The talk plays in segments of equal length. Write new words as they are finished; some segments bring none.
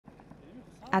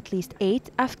At least 8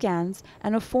 Afghans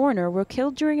and a foreigner were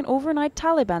killed during an overnight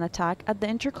Taliban attack at the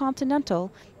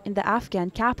Intercontinental in the Afghan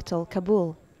capital,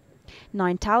 Kabul.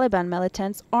 9 Taliban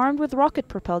militants armed with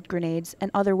rocket-propelled grenades and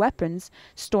other weapons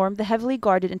stormed the heavily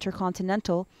guarded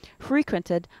Intercontinental,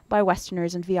 frequented by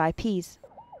Westerners and VIPs.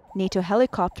 NATO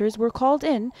helicopters were called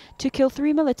in to kill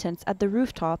 3 militants at the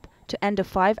rooftop to end a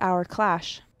 5-hour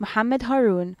clash. Mohammad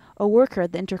Haroon, a worker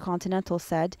at the Intercontinental,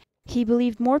 said he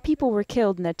believed more people were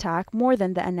killed in the attack more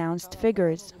than the announced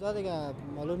figures.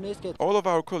 All of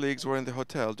our colleagues were in the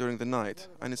hotel during the night,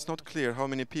 and it's not clear how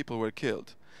many people were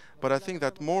killed. But I think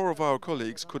that more of our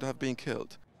colleagues could have been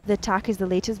killed. The attack is the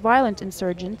latest violent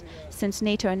insurgent since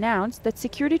NATO announced that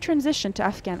security transition to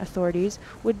Afghan authorities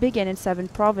would begin in 7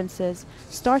 provinces,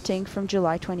 starting from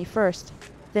July 21st.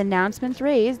 The announcement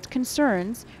raised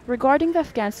concerns regarding the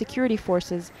Afghan security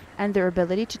forces and their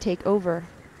ability to take over.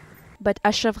 But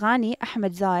Ashraf Ghani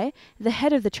Ahmadzai, the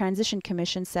head of the Transition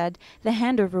Commission, said the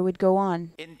handover would go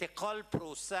on.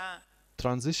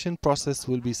 Transition process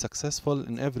will be successful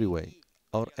in every way.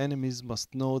 Our enemies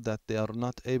must know that they are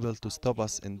not able to stop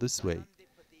us in this way.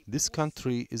 This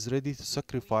country is ready to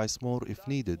sacrifice more if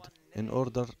needed in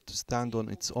order to stand on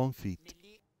its own feet.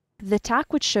 The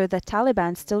attack, which showed that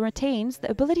Taliban still retains the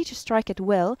ability to strike at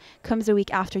will, comes a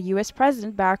week after US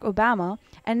President Barack Obama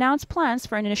announced plans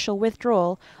for an initial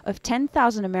withdrawal of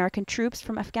 10,000 American troops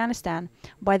from Afghanistan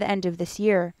by the end of this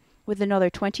year, with another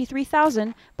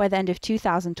 23,000 by the end of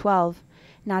 2012.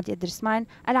 Nadia Drisman,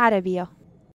 العربية.